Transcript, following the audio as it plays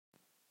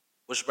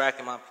What's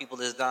bracking my people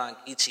is Don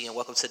Geechee, and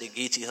welcome to the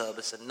Geechee Hub.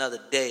 It's another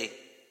day,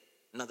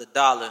 another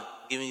dollar,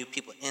 giving you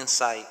people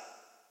insight,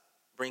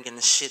 bringing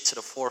the shit to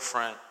the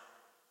forefront.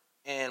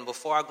 And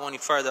before I go any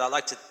further, I'd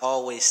like to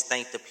always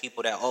thank the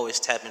people that always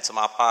tap into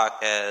my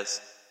podcast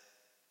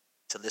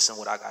to listen to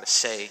what I got to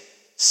say,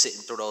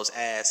 sitting through those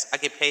ads. I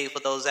get paid for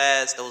those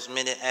ads, those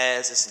minute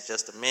ads. It's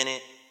just a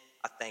minute.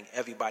 I thank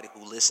everybody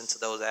who listened to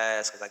those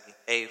ads because I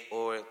get paid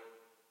for it.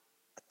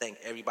 I thank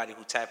everybody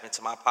who tap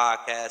into my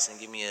podcast and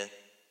give me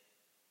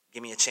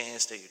a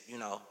chance to,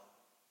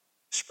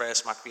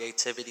 express my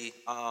creativity.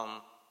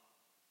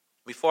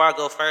 Before I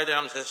go further,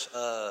 I'm just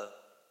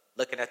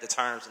looking at the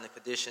terms and the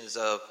conditions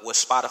of what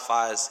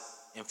Spotify is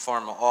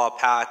informing all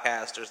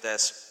podcasters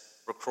that's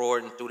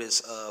recording through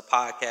this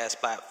podcast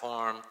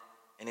platform,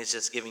 and it's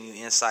just giving you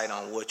insight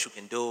on what you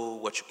can do,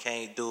 what you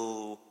can't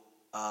do,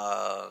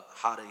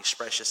 how to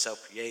express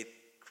yourself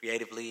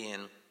creatively,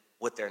 and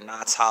what they're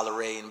not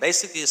tolerating.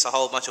 Basically, it's a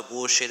whole bunch of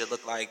bullshit. It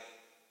looked like,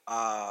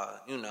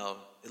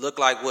 it looked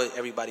like what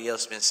everybody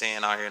else been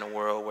saying out here in the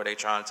world, where they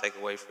trying to take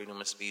away freedom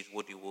of speech,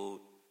 woody-woo.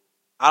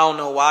 I don't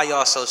know why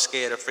y'all so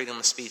scared of freedom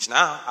of speech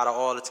now, out of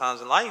all the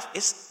times in life.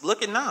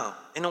 Look at now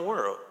in the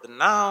world. The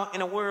now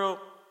in the world,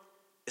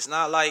 it's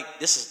not like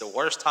this is the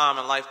worst time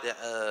in life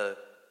that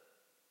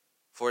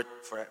for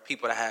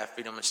people to have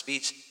freedom of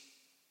speech.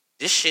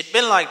 This shit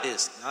been like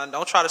this. Now,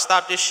 don't try to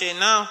stop this shit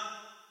now.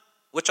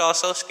 What y'all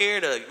so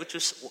scared of?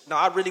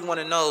 I really want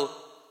to know,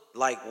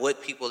 like,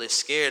 what people is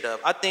scared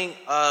of. I think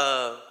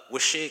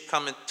with shit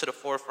coming to the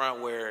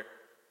forefront where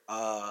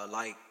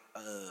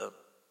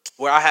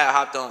where I had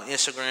hopped on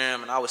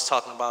Instagram and I was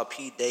talking about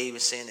Pete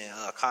Davidson and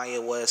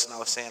Kanye West, and I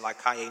was saying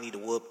like Kanye need to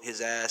whoop his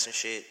ass and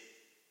shit.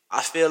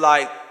 I feel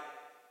like,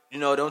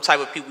 them type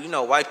of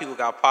people, white people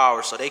got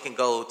power, so they can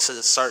go to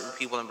certain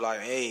people and be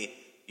like, hey,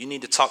 you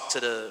need to talk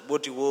to the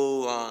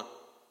woody-woo.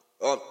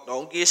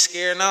 Don't get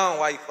scared now,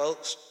 white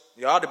folks.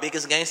 Y'all the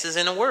biggest gangsters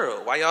in the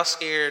world. Why y'all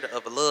scared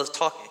of a little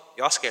talking?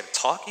 Y'all scared of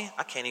talking?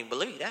 I can't even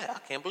believe that. I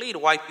can't believe the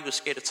white people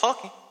scared of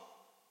talking.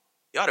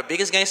 Y'all the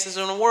biggest gangsters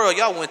in the world.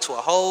 Y'all went to a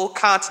whole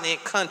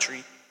continent,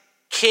 country,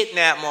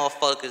 kidnapped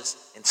motherfuckers,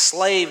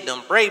 enslaved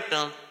them, raped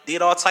them,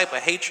 did all type of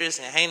hatreds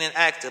and heinous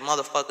acts to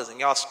motherfuckers, and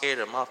y'all scared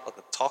of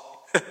motherfuckers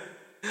talking.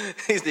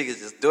 These niggas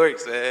just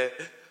dorks, man.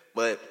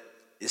 But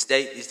it's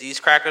these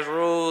crackers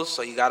rules,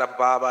 so you gotta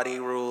abide by these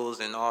rules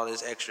and all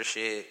this extra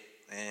shit,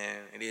 and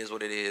it is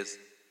what it is.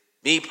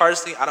 Me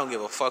personally, I don't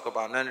give a fuck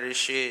about none of this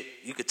shit.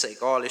 You could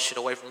take all this shit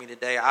away from me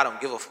today. I don't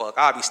give a fuck.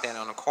 I'll be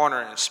standing on the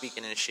corner and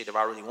speaking this shit if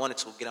I really wanted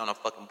to. Get on a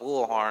fucking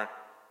bullhorn,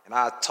 and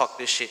I'll talk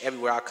this shit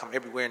everywhere. I come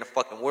everywhere in the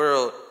fucking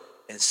world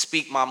and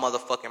speak my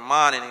motherfucking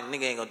mind, and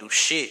nigga ain't gonna do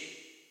shit.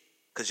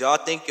 Cause y'all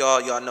think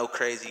y'all know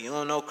crazy. You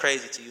don't know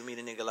crazy till you meet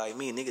a nigga like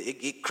me. Nigga,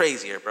 it get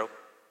crazier, bro.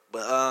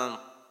 But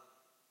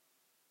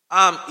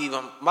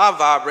my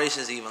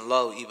vibration's even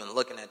low, even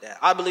looking at that.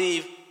 I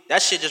believe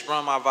that shit just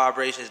brought my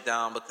vibrations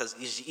down, because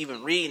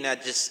even reading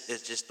that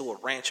just threw a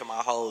wrench on my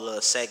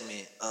whole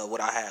segment of what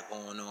I had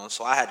going on.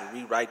 So I had to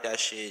rewrite that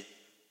shit,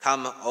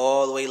 come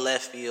all the way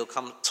left field,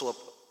 come to a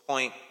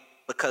point,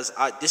 because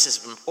this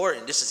is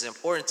important. This is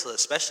important to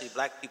especially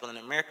black people in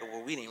America,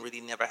 where we didn't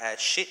really never had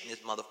shit in this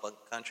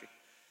motherfucking country.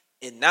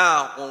 And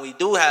now when we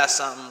do have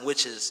something,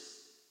 which is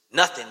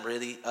nothing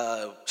really,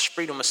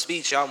 freedom of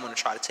speech, y'all want to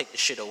try to take the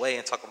shit away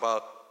and talk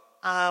about,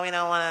 we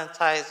don't want to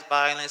entice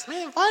violence.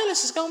 Man,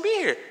 violence is going to be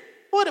here.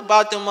 What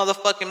about them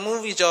motherfucking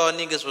movies y'all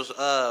niggas was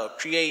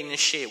creating and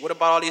shit? What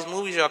about all these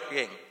movies y'all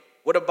creating?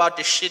 What about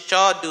the shit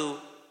y'all do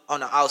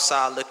on the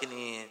outside looking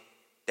in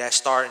that's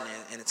starting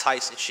and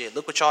enticing shit?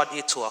 Look what y'all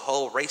did to a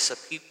whole race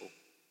of people.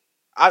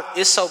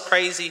 It's so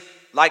crazy.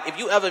 Like, if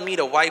you ever meet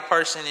a white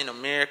person in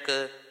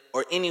America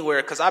or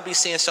anywhere, because I be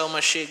seeing so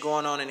much shit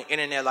going on in the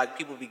internet, like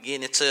people be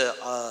getting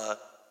into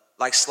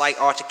like slight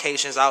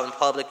altercations out in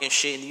public and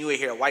shit, and you would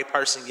hear a white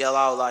person yell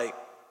out like,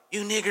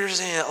 you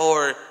niggers,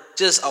 or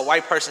just a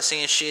white person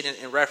saying shit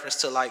in reference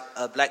to like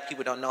black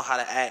people don't know how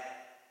to act.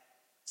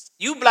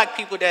 You black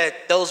people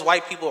that those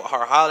white people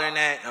are hollering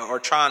at or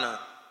trying to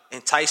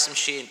entice some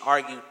shit and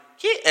argue,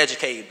 get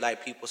educated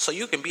black people so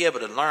you can be able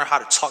to learn how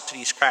to talk to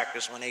these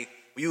crackers when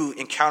you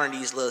encounter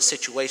these little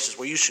situations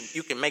where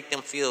you can make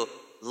them feel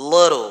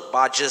little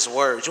by just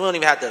words. You don't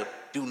even have to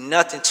do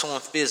nothing to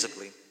them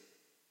physically.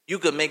 You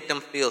could make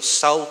them feel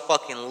so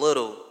fucking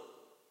little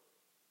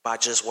by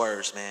just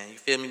words, man. You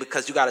feel me?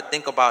 Because you got to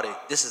think about it.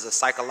 This is a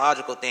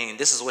psychological thing.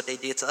 This is what they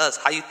did to us.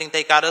 How you think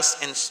they got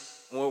us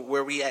in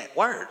where we at?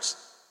 Words.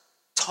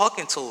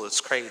 Talking to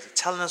us crazy.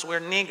 Telling us we're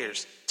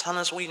niggers. Telling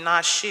us we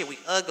not shit. We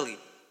ugly.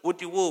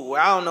 Woody-woo.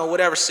 Well, I don't know,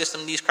 whatever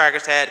system these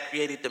crackers had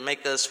created to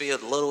make us feel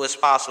the little as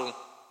possible,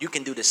 you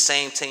can do the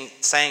same thing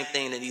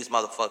to these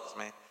motherfuckers,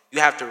 man. You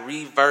have to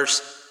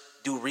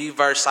do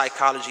reverse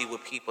psychology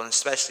with people, and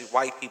especially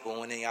white people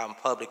when they out in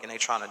public and they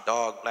trying to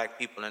dog black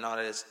people and all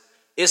of this.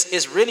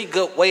 It's really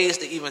good ways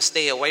to even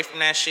stay away from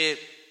that shit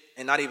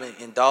and not even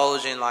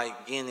indulge in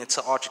like getting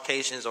into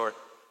altercations or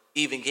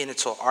even getting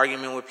into an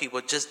argument with people.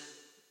 Just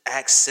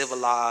act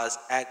civilized,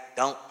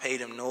 don't pay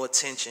them no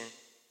attention.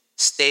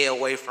 Stay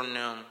away from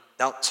them.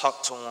 Don't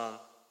talk to them.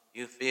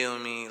 You feel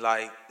me?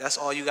 Like, that's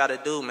all you got to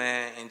do,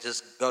 man, and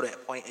just go to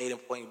point A to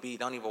point B.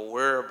 Don't even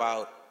worry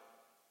about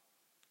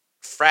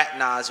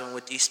fraternizing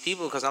with these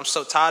people, because I'm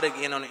so tired of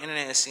getting on the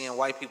internet and seeing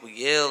white people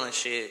yell and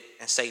shit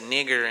and say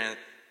nigger and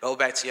go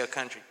back to your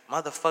country.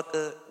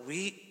 Motherfucker,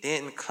 we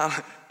didn't come.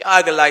 Y'all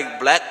act like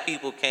black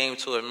people came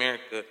to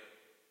America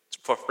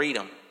for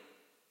freedom.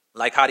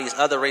 Like how these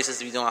other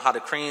races be doing, how the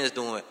Koreans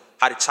do it,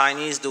 how the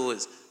Chinese do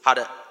it, how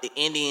the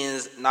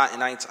Indians, and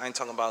I ain't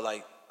talking about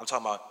like, I'm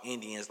talking about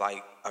Indians,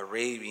 like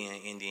Arabian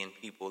Indian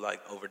people, like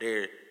over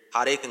there,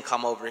 how they can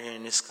come over here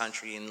in this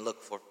country and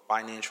look for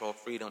financial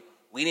freedom.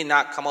 We did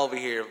not come over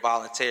here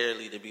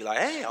voluntarily to be like,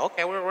 hey,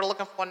 okay, we're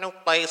looking for a new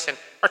place and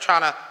we're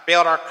trying to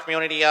build our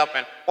community up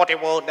and what they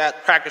want,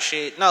 that cracker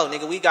shit. No,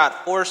 nigga, we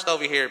got forced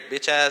over here,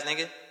 bitch ass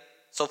nigga.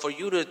 So for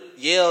you to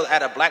yell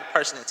at a black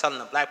person and telling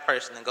a black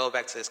person to go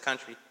back to this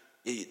country,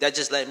 that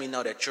just let me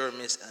know that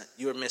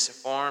you're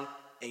misinformed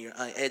and you're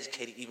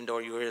uneducated, even though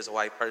you is a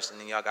white person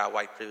and y'all got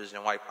white privilege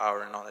and white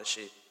power and all that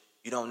shit.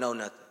 You don't know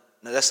nothing.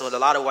 Now, that's what a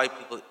lot of white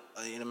people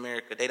in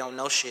America, they don't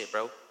know shit,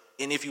 bro.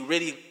 And if you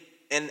really,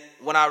 and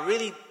when I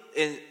really,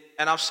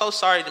 and I'm so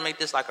sorry to make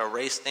this like a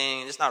race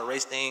thing. It's not a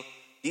race thing.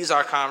 These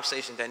are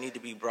conversations that need to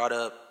be brought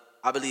up.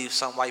 I believe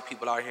some white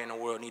people out here in the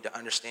world need to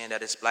understand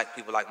that it's black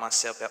people like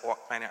myself that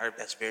walk planet Earth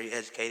that's very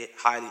educated,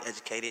 highly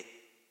educated,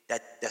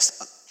 that's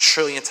a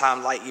trillion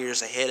times light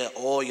years ahead of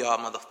all y'all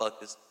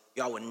motherfuckers.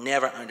 Y'all would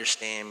never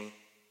understand me.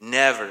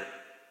 Never.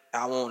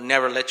 I won't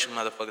never let you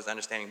motherfuckers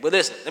understand me. But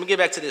listen, let me get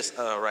back to this,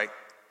 right?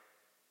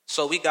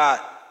 So we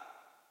got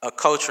a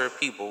culture of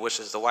people, which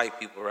is the white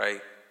people,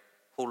 right,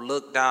 who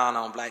look down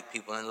on black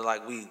people and they're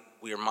like,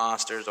 we're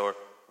monsters or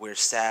we're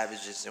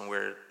savages and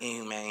we're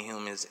inhumane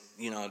humans.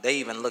 You know, they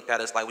even looked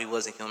at us like we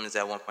wasn't humans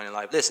at one point in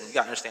life. Listen, you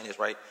got to understand this,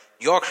 right?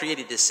 Y'all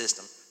created this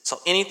system. So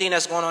anything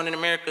that's going on in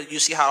America, you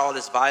see how all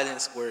this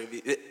violence,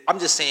 I'm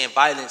just saying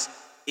violence,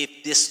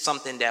 if this is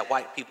something that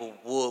white people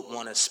would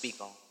want to speak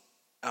on,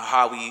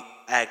 how we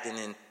acting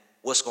and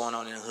what's going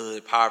on in the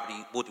hood,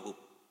 poverty, whoop-de-whoop.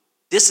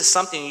 This is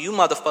something you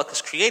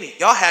motherfuckers created.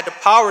 Y'all had the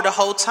power the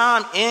whole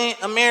time in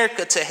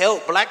America to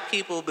help black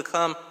people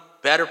become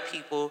better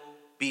people,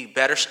 be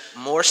better,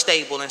 more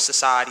stable in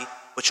society,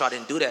 but y'all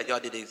didn't do that. Y'all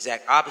did the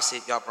exact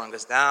opposite. Y'all brung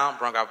us down,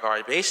 brung our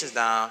vibrations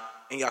down,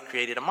 and y'all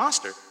created a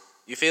monster.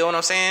 You feel what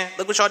I'm saying?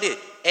 Look what y'all did.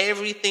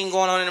 Everything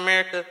going on in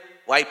America,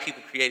 white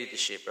people created this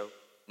shit, bro.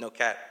 No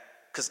cap.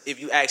 Because if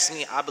you ask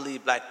me, I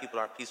believe black people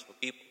are peaceful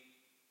people.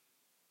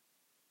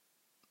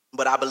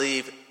 But I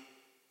believe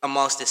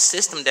amongst the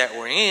system that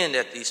we're in,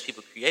 that these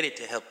people created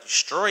to help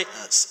destroy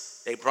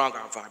us, they brought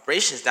our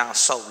vibrations down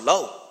so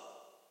low.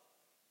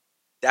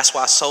 That's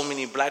why so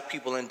many black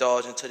people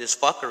indulge into this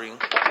fuckery on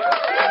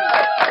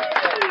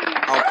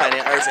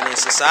planet Earth and in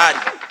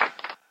society.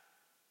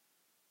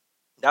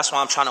 That's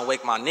why I'm trying to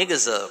wake my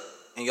niggas up.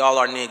 And y'all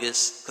are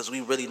niggas, because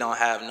we really don't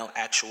have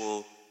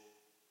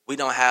we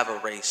don't have a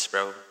race,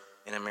 bro,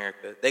 in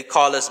America. They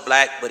call us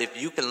black, but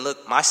if you can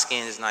look, my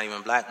skin is not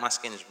even black. My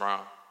skin is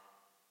brown.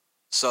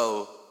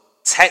 So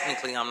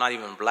technically, I'm not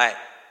even black.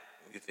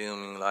 You feel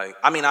me? Like,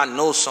 I mean, I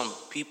know some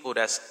people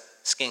that's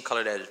skin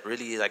color that is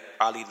really like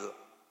probably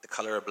the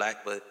color of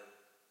black, but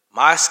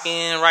my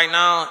skin right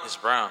now is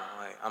brown.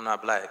 Like, I'm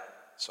not black,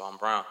 so I'm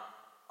brown.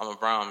 I'm a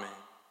brown man.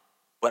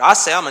 But I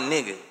say I'm a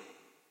nigga.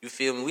 You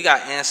feel me? We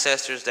got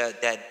ancestors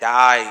that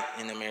died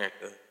in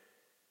America.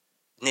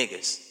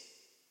 Niggas.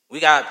 We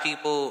got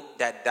people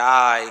that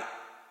died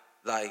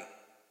like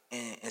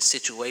in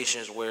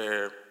situations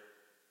where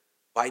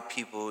white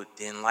people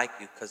didn't like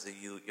you because of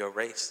your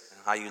race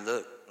and how you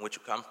look and what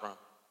you come from.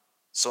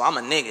 So I'm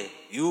a nigga.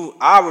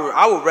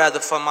 I would rather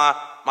for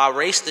my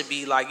race to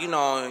be like, you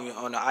know,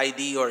 on the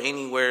ID or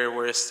anywhere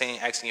where it's saying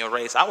asking your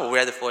race, I would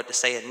rather for it to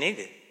say a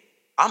nigga.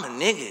 I'm a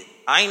nigga.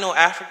 I ain't no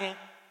African.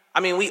 I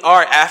mean, we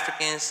are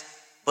Africans,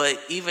 but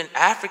even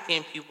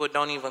African people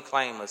don't even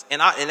claim us. And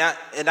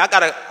I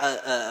got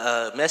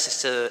a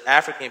message to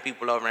African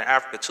people over in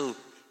Africa too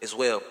as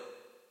well.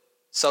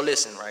 So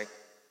listen, right?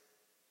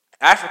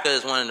 Africa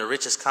is one of the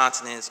richest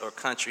continents or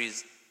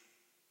countries,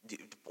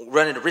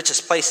 one of the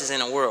richest places in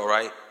the world,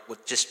 right?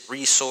 With just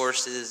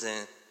resources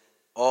and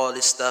all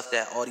this stuff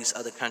that all these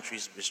other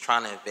countries was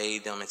trying to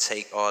invade them and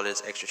take all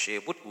this extra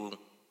shit.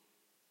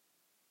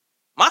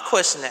 My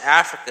question to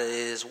Africa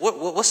is,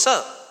 what's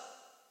up?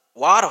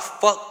 Why the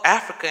fuck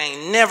Africa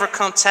ain't never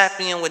come tap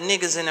in with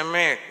niggas in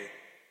America?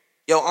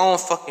 Your own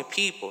fucking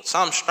people.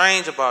 Something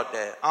strange about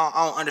that.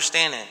 I don't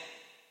understand that.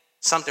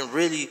 Something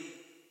really,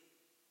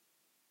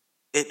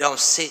 it don't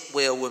sit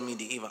well with me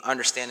to even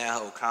understand that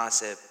whole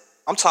concept.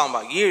 I'm talking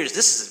about years.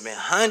 This has been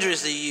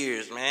hundreds of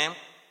years, man.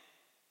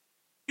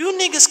 You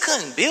niggas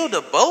couldn't build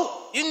a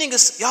boat. You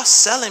niggas, y'all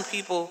selling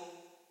people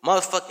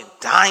motherfucking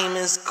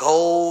diamonds,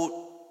 gold,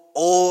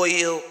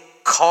 oil,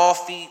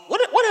 coffee,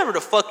 whatever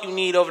the fuck you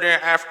need over there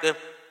in Africa,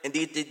 and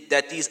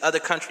that these other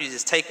countries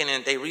is taking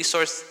and they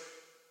resources.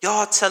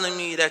 Y'all telling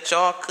me that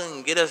y'all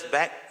couldn't get us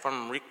back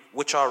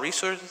with y'all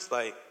resources?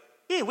 Like,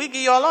 yeah, we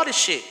give y'all all this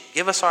shit.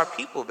 Give us our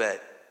people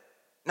back.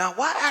 Now,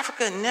 why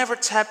Africa never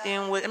tapped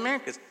in with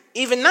Americans?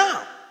 Even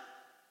now.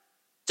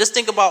 Just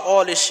think about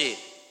all this shit.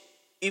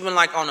 Even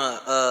like on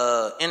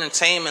a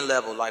entertainment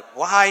level, like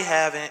why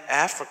haven't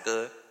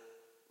Africa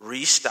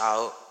reached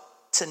out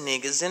to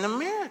niggas in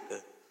America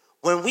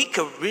when we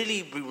could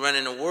really be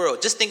running the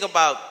world? Just think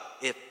about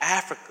if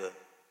Africa.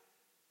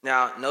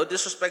 Now, no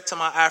disrespect to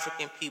my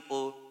African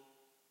people.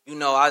 You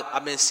know,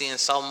 I've been seeing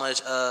so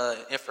much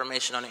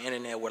information on the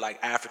internet where like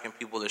African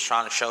people is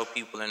trying to show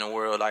people in the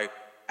world like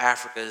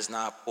Africa is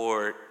not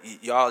poor.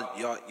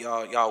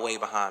 Y'all way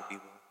behind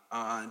people.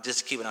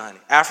 Just keep it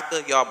 100.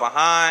 Africa, y'all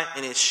behind,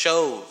 and it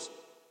shows.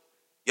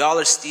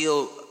 Y'all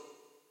still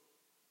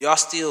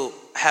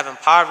having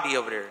poverty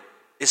over there.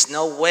 There's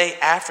no way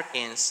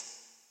Africans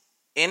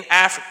in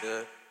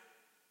Africa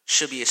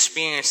should be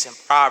experiencing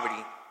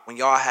poverty when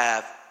y'all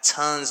have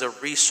tons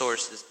of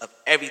resources of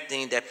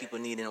everything that people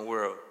need in the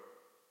world.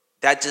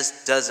 That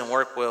just doesn't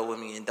work well with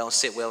me and don't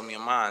sit well with me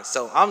in mind.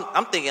 So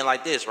I'm thinking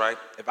like this, right?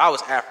 If I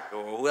was Africa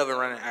or whoever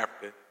running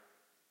Africa,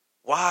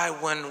 why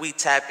wouldn't we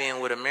tap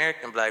in with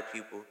American black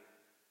people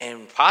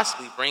and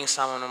possibly bring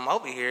some of them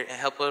over here and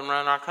help them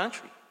run our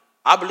country?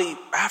 I believe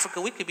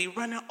Africa, we could be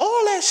running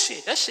all that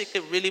shit. That shit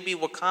could really be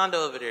Wakanda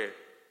over there.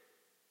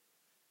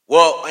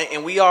 Well,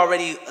 and we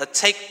already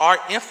take our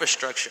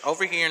infrastructure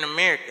over here in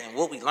America and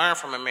what we learn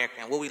from America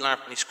and what we learn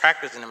from these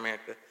crackers in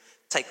America,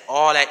 take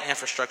all that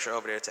infrastructure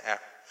over there to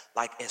Africa.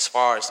 Like as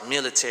far as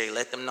military,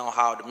 let them know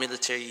how the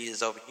military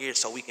is over here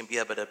so we can be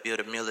able to build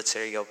a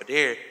military over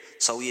there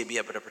so we'll be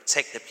able to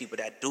protect the people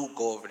that do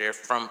go over there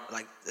from,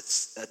 like,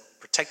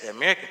 protect the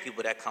American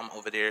people that come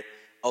over there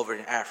over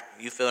in Africa.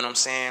 You feel what I'm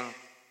saying?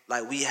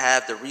 Like we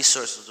have the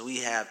resources, we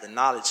have the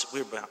knowledge,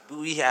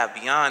 we have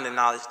beyond the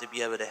knowledge to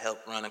be able to help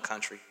run a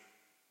country.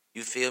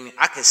 You feel me?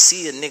 I can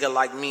see a nigga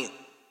like me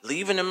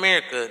leaving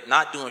America,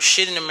 not doing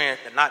shit in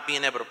America, not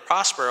being able to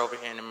prosper over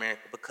here in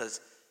America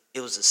because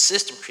it was a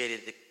system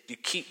created to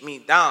keep me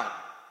down,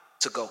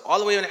 to go all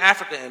the way in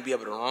Africa and be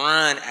able to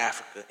run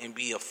Africa and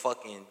be a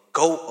fucking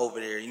goat over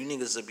there. You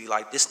niggas would be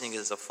like, this nigga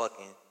is a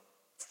fucking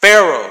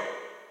pharaoh.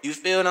 You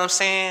feel what I'm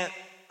saying?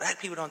 Black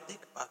people don't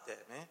think about that,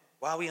 man.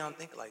 Why we don't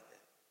think like that?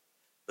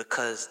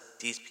 Because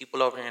these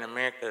people over here in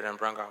America done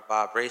bring our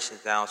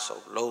vibrations down so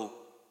low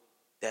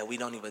that we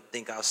don't even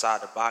think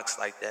outside the box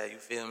like that. You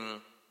feel me?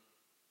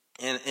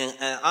 And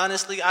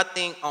honestly, I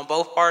think on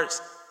both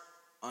parts,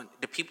 on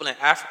the people in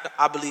Africa,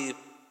 I believe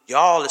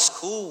y'all is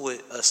cool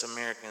with us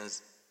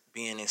Americans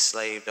being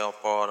enslaved for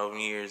all those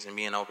years and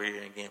being over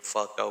here and getting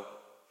fucked over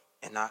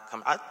and not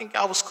coming. I think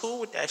y'all was cool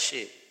with that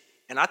shit.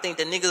 And I think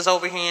the niggas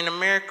over here in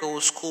America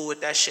was cool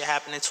with that shit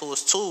happening to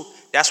us too.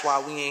 That's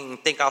why we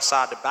ain't think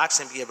outside the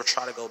box and be able to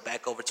try to go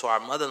back over to our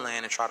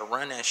motherland and try to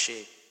run that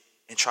shit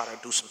and try to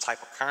do some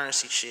type of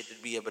currency shit to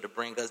be able to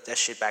bring us that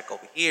shit back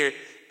over here,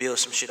 build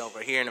some shit over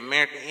here in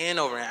America and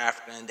over in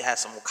Africa, and have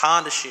some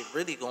Wakanda shit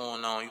really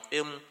going on, you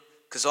feel me?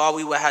 Because all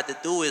we would have to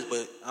do is,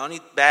 but the only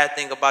bad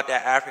thing about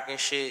that African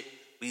shit,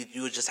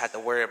 you would just have to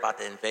worry about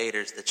the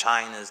invaders, the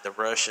Chinas, the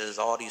Russias,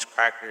 all these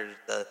crackers,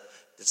 the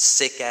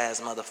sick-ass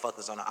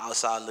motherfuckers on the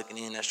outside looking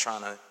in that's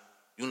trying to,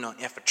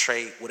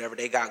 infiltrate whatever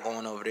they got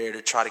going over there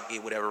to try to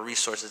get whatever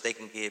resources they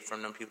can get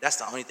from them people. That's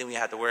the only thing we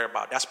have to worry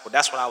about. That's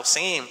what I was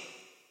saying.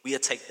 We'll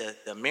take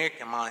the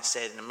American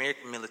mindset and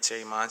American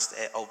military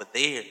mindset over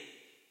there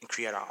and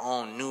create our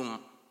own new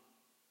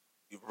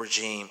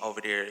regime over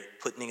there,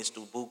 put niggas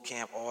through boot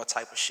camp, all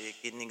type of shit,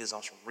 get niggas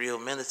on some real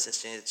militant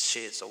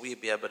shit so we'll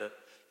be able to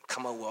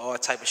come up with all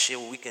type of shit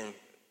where we can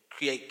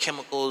create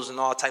chemicals and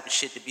all type of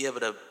shit to be able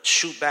to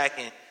shoot back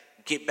and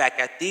get back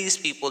at these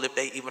people if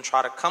they even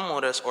try to come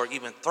with us or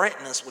even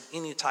threaten us with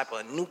any type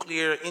of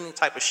nuclear, any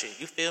type of shit.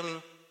 You feel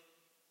me?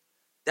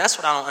 That's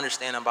what I don't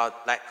understand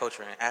about black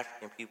culture and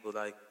African people.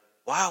 Like,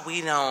 why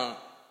we don't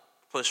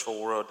push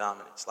for world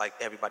dominance like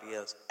everybody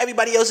else?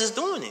 Everybody else is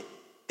doing it.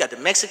 You got the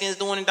Mexicans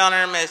doing it down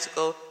there in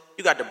Mexico.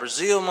 You got the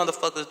Brazil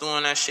motherfuckers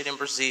doing that shit in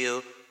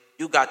Brazil.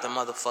 You got the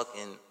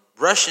motherfucking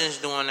Russians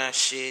doing that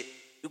shit.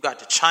 You got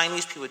the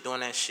Chinese people doing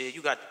that shit.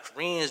 You got the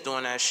Koreans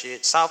doing that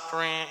shit. South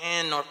Korea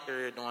and North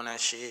Korea doing that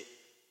shit.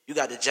 You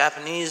got the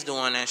Japanese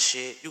doing that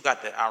shit. You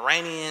got the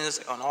Iranians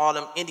and all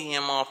them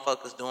Indian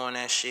motherfuckers doing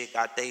that shit.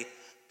 Got they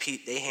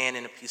hand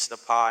in a piece of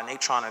the pie and they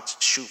trying to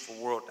shoot for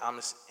world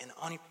dominance. And the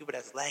only people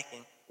that's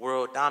lacking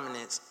world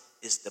dominance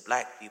is the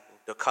black people,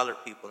 the colored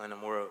people in the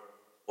world.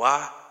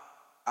 Why?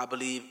 I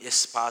believe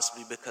it's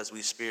possibly because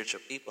we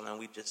spiritual people and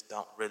we just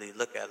don't really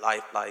look at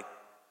life like,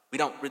 we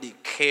don't really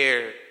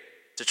care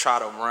to try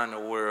to run the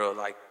world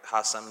like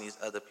how some of these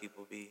other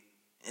people be.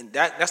 And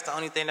that's the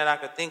only thing that I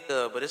could think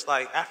of. But it's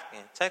like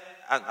African.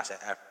 I said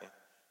African.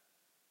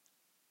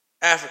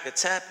 Africa,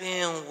 tap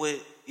in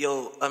with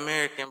your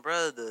American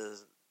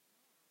brothers.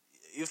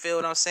 You feel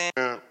what I'm saying?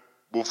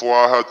 Before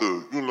I had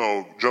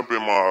to, jump in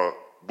my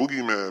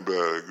boogeyman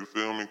bag, you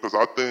feel me? Because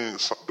I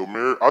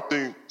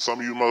think some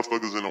of you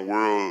motherfuckers in the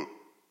world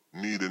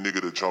need a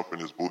nigga to jump in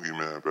this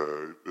boogeyman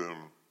bag, you feel me?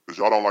 Because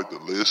y'all don't like to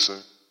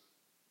listen.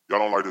 Y'all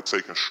don't like to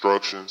take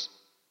instructions.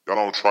 Y'all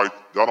don't try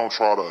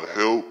to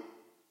help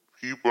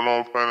people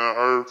on planet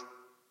Earth,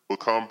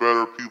 become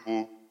better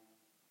people.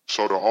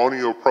 So the only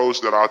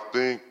approach that I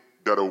think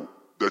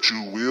that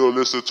you will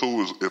listen to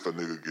is if a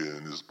nigga get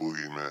in this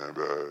boogeyman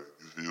bag.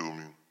 You feel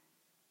me?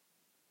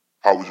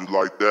 How would you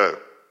like that?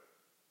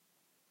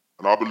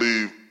 And I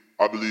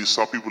believe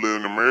some people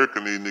in America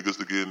need niggas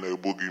to get in their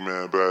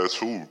boogeyman bag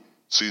too.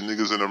 See,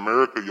 niggas in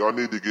America, y'all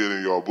need to get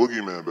in y'all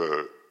boogeyman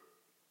bag.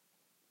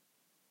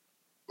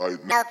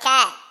 Like, no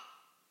cap.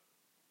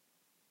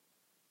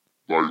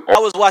 Like, I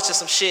was watching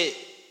some shit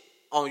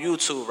on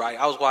YouTube, right?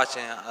 I was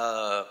watching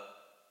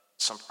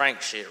some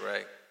prank shit,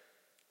 right?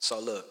 So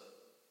look,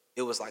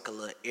 it was like a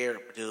little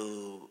Arab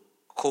dude,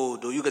 cool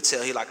dude. You could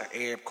tell he like an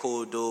Arab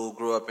cool dude,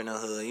 grew up in the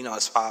hood. You know,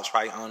 his pops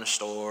probably owned a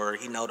store.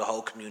 He know the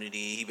whole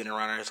community. He been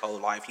around there his whole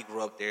life. He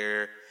grew up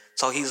there.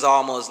 So he's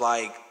almost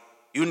like,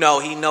 you know,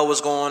 he know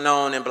what's going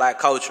on in black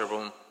culture,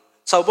 boom.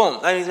 So boom,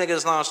 let me make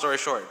this long story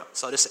short.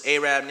 So this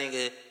Arab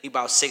nigga, he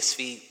about 6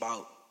 feet,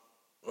 about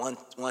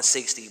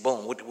 160,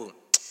 boom, boom.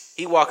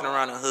 He walking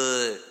around the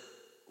hood.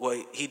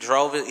 Well, he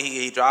drove it.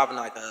 He driving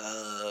like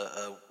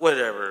a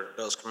whatever,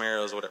 those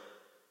Camaros, whatever.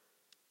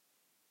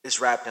 It's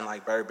wrapped in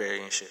like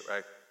Burberry and shit,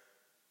 right?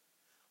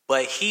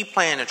 But he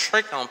playing a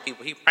trick on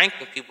people. He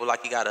pranking people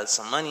like he got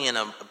some money in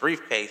a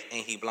briefcase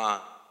and he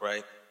blind,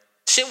 right?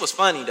 Shit was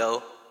funny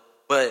though,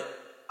 but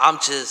I'm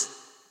just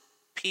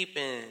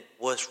peeping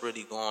what's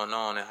really going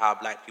on and how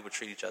black people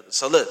treat each other.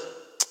 So look,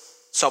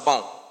 so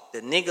boom,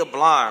 the nigga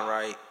blind,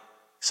 right?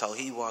 So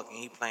he walking,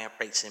 he playing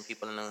pranks and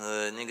people in the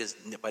hood.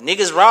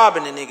 Niggas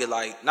robbing the nigga,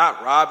 like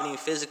not robbing him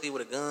physically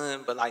with a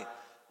gun, but like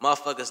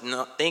motherfuckers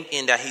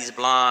thinking that he's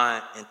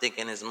blind and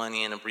thinking his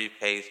money in a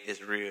briefcase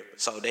is real.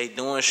 So they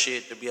doing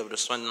shit to be able to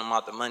swindle them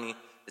out the money,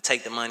 to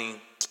take the money,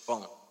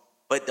 boom.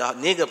 But the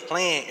nigga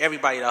playing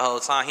everybody the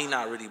whole time, he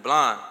not really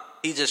blind.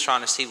 He just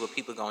trying to see what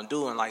people gonna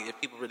do. And like, if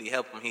people really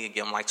help him, he could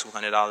give him like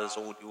 $200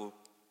 or what.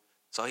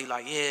 So he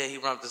like, yeah, he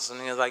run up to some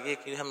niggas like, yeah,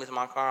 can you help me to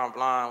my car? I'm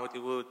blind, what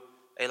you would.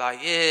 They like,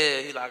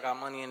 yeah, he like, got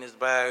money in his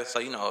bag. So,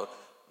 you know,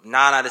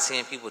 9 out of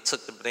 10 people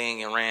took the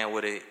thing and ran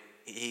with it.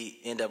 He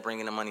ended up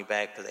bringing the money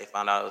back because they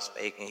found out it was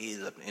fake, and he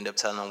ended up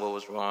telling them what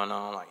was going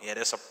on. Like, yeah,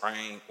 that's a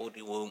prank,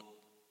 whoop-de-whoop.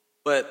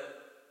 But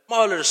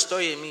moral of the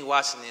story of me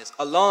watching this,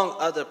 along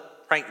other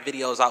prank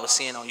videos I was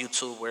seeing on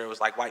YouTube where it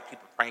was like white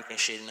people pranking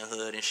shit in the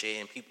hood and shit,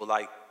 and people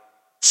like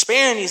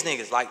sparing these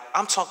niggas. Like,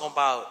 I'm talking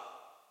about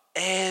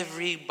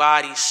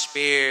everybody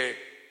spared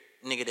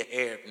nigga the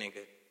Arab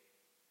nigga.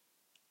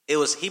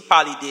 He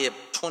probably did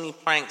 20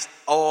 pranks,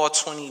 all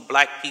 20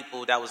 black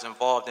people that was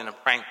involved in a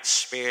prank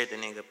spared the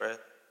nigga, bro.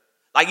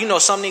 Like, you know,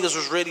 some niggas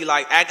was really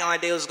like acting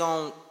like they was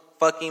gonna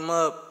fuck him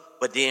up,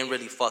 but didn't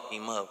really fuck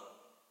him up.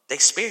 They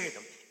spared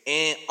him.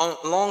 And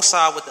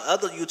alongside with the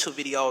other YouTube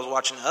video I was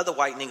watching, the other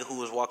white nigga who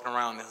was walking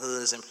around the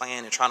hoods and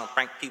playing and trying to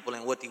prank people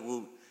and what they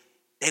would,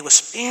 they was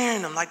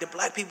sparing them. Like, the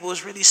black people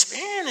was really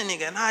sparing the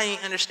nigga. And I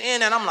ain't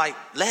understand that. I'm like,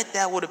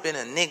 that would have been a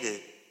nigga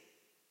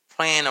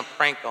playing a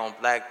prank on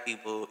black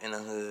people in the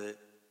hood.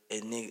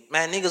 And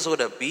niggas would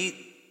have beat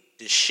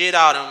the shit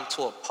out of him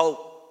to a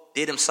pulp,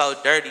 did him so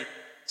dirty.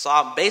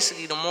 So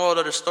basically, the moral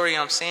of the story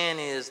I'm saying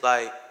is,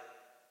 like,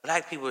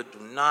 black people do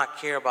not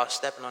care about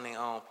stepping on their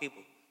own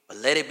people. But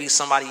let it be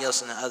somebody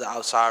else in the other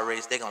outside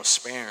race, they gonna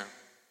spare them.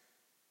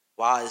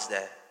 Why is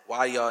that?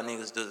 Why y'all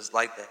niggas do this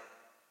like that?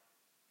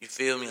 You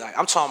feel me? Like,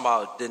 I'm talking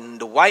about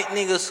the white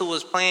niggas who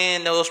was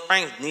playing those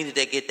pranks needed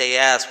to get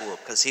their ass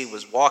whooped because he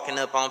was walking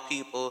up on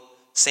people,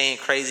 saying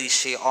crazy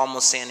shit,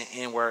 almost saying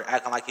the N-word,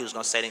 acting like he was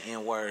gonna say the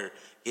N-word,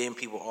 getting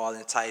people all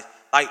enticed.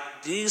 Like,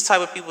 these type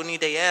of people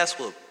need their ass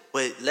whooped.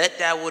 But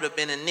that would have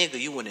been a nigga.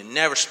 You would have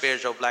never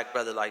spared your black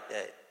brother like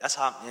that. That's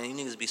how, man, you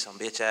niggas be some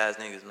bitch ass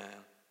niggas, man.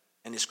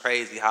 And it's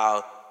crazy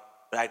how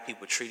black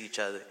people treat each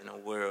other in the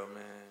world,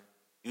 man.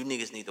 You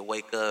niggas need to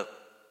wake up.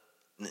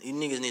 You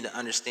niggas need to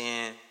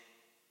understand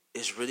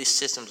it's really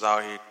systems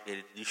out here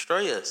that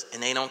destroy us.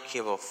 And they don't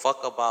give a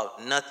fuck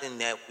about nothing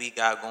that we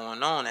got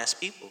going on as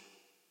people.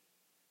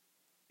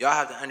 Y'all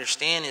have to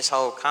understand this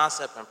whole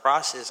concept and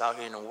process out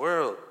here in the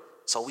world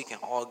so we can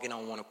all get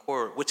on one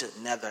accord, which has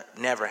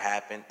never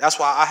happened. That's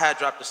why I had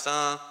dropped a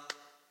song.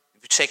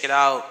 If you check it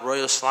out,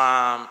 Royal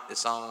Slime,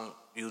 it's on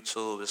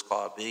YouTube. It's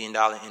called $1 Billion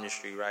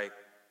Industry, right?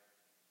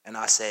 And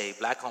I say,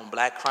 black on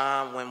black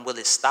crime, when will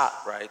it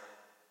stop, right?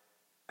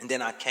 And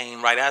then I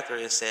came right after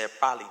it and said,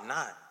 probably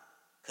not,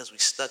 because we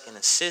stuck in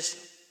a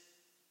system.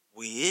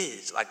 We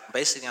is. Like,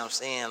 basically I'm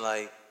saying,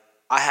 like,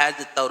 I had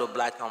to throw the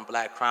black on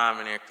black crime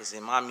in there because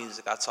in my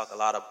music I talk a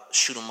lot of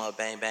shoot 'em up,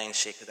 bang bang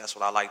shit because that's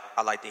what I like.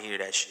 I like to hear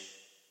that shit.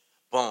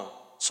 Boom.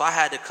 So I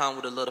had to come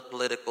with a little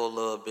political, a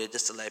little bit,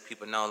 just to let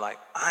people know, like,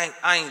 I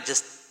ain't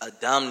just a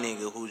dumb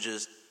nigga who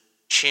just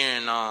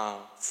cheering on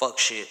fuck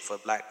shit for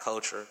black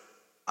culture.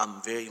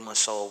 I'm very much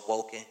so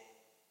woken.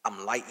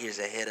 I'm light years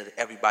ahead of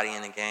everybody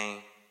in the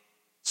game.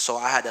 So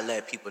I had to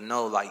let people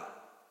know, like,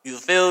 you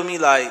feel me?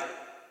 Like,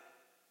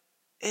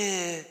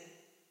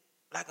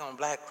 black on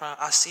black crime,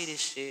 I see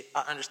this shit.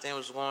 I understand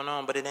what's going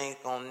on, but it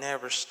ain't gonna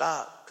never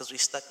stop because we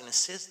stuck in a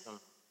system.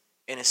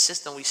 And the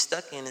system we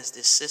stuck in is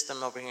this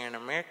system over here in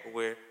America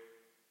where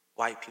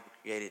white people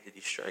created to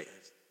destroy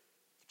us,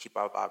 to keep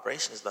our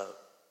vibrations low,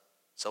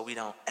 so we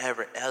don't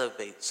ever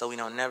elevate, so we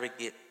don't never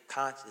get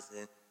conscious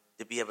and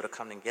to be able to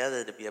come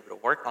together, to be able to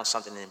work on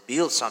something and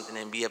build something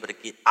and be able to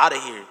get out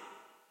of here.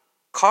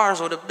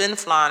 Cars would have been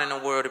flying in the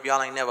world if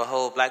y'all ain't never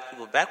hold black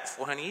people back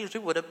for 400 years. We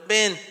would have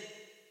been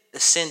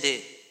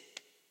ascended,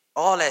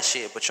 all that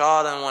shit. But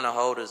y'all don't want to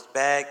hold us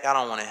back. Y'all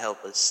don't want to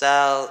help us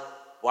out.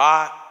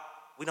 Why?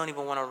 We don't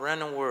even want to run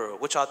the world.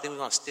 What y'all think we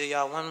going to steal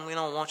y'all women? We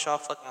don't want y'all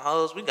fucking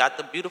hoes. We got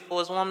the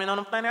beautifulest woman on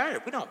the planet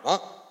Earth. We don't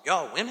want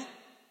y'all women.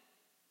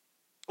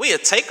 We'll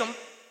take them,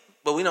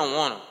 but we don't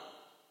want them.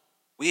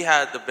 We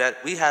had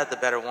the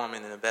better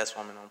woman and the best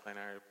woman on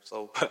planet Earth.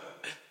 So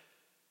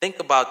think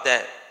about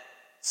that.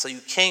 So you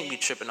can't be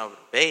tripping over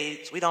the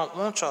babes. We don't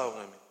want y'all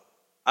women.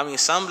 I mean,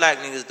 some black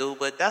niggas do,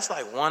 but that's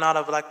like one out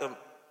of like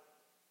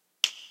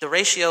the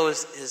ratio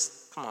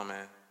is come on,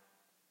 man.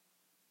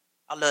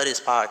 I love this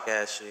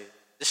podcast shit.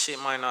 This shit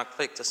might not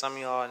click to some of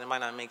y'all and it might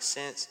not make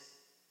sense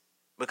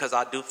because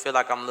I do feel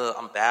like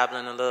I'm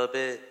babbling a little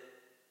bit,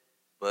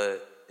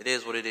 but it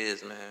is what it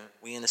is, man.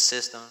 We in the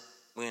system.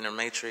 We in the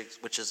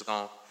matrix, which is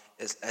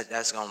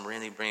that's gonna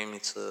really bring me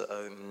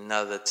to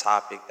another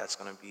topic that's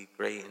gonna be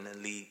great and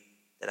elite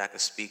that I could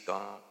speak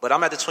on. But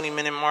I'm at the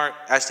 20-minute mark,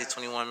 actually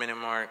 21-minute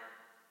mark.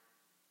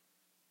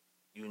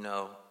 You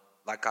know,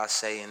 like I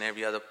say in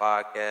every other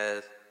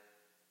podcast,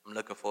 I'm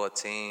looking for a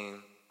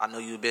team. I know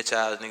you bitch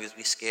ass niggas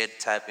be scared to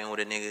tap in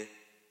with a nigga.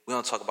 We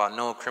don't talk about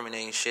no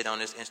incriminating shit on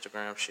this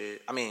Instagram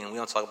shit. I mean, we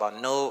don't talk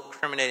about no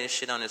incriminating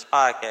shit on this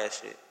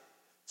podcast shit.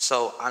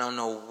 So I don't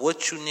know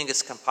what you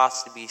niggas can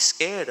possibly be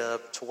scared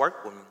of to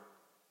work with me.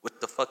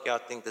 What the fuck y'all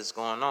think is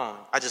going on?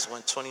 I just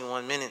went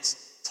 21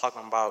 minutes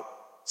talking about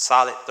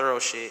solid, thorough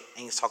shit.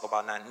 Ain't talk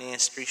about not nan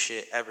street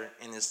shit ever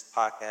in this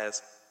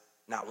podcast.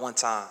 Not one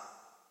time.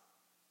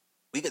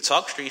 We can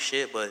talk street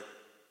shit, but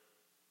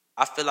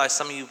I feel like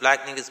some of you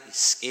black niggas be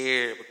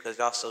scared because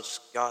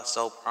y'all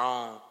so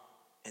prone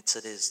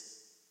into this.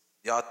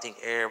 Y'all think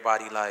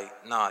everybody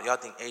y'all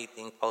think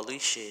everything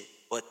police shit,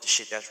 but the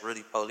shit that's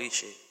really police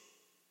shit.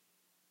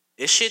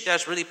 This shit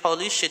that's really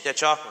police shit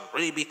that y'all can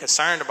really be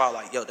concerned about,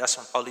 like, yo, that's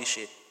some police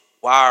shit.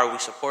 Why are we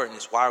supporting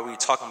this? Why are we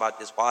talking about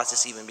this? Why is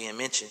this even being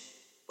mentioned?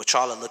 But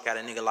y'all will look at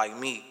a nigga like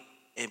me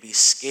and be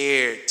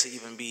scared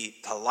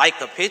to like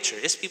a picture.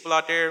 There's people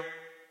out there,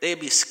 they'd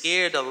be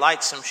scared to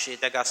like some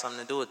shit that got something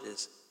to do with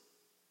this.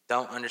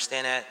 Don't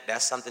understand that?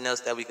 That's something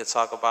else that we could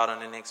talk about on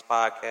the next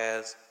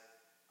podcast.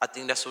 I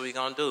think that's what we're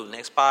going to do.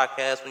 Next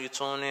podcast, when you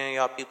tune in,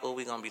 y'all people,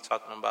 we're going to be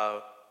talking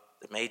about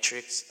the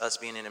Matrix, us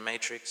being in the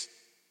Matrix.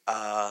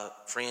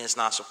 Friends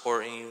not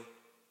supporting you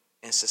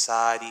in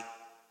society.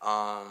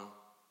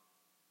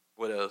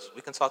 What else?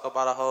 We can talk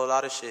about a whole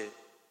lot of shit.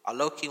 I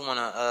low-key want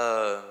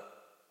to,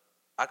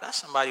 I got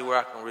somebody where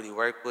I can really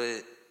work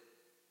with,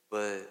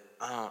 but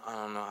I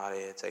don't know how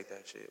they take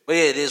that shit. But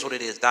yeah, it is what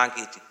it is. Don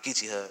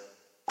Geechee Hub.